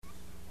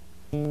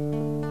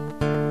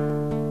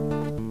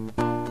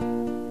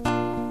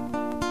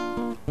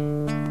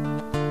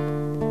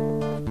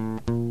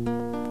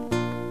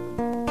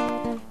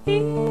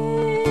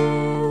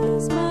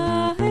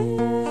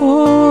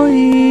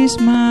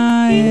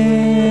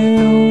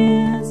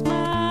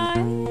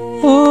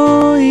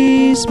oh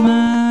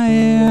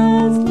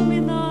Ismael, as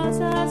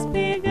luminosas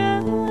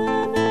pegadas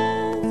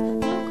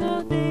do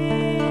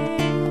Cordeiro.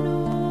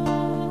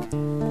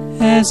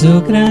 És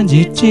o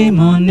grande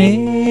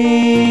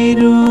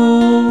timoneiro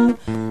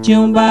de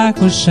um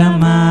barco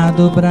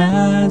chamado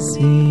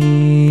Brasil.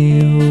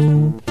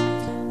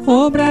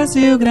 O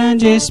Brasil,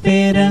 grande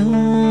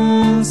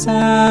esperança,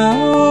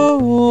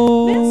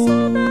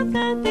 Bênção da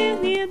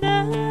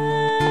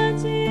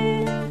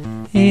fraternidade,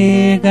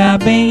 erga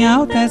bem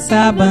alta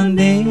essa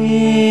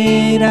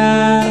bandeira,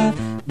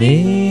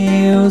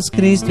 Deus,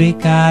 Cristo e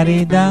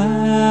caridade.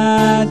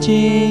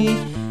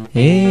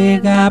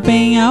 Erga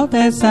bem alta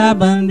essa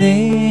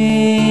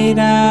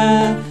bandeira,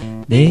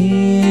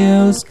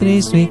 Deus,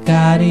 Cristo e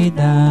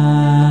caridade.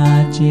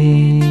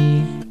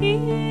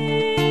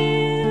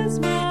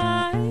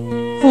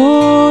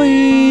 Oh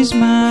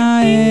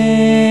Ismael,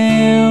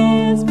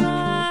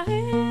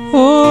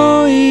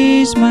 oh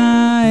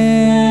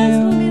Ismael, as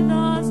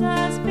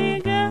luminosas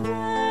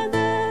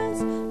pegadas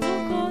do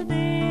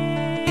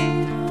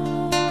Cordeiro.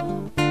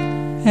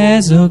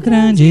 És o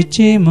grande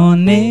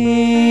timoneiro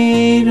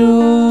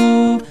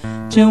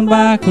de um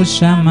barco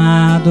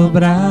chamado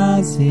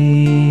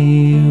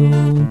Brasil.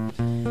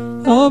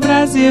 O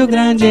Brasil,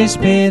 grande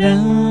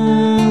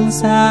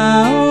esperança,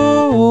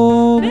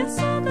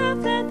 Bênção da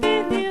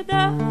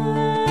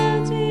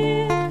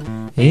fraternidade,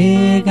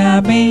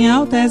 erga bem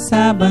alta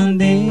essa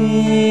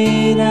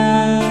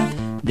bandeira,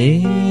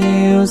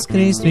 Deus,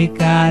 Cristo e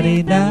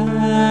caridade.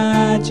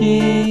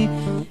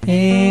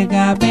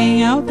 Erga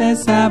bem alta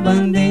essa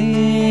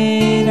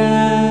bandeira,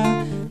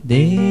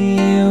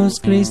 Deus,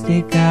 Cristo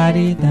e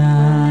caridade.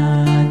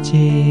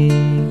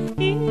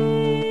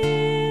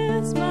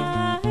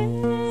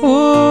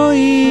 Oh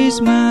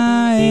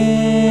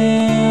Ismael,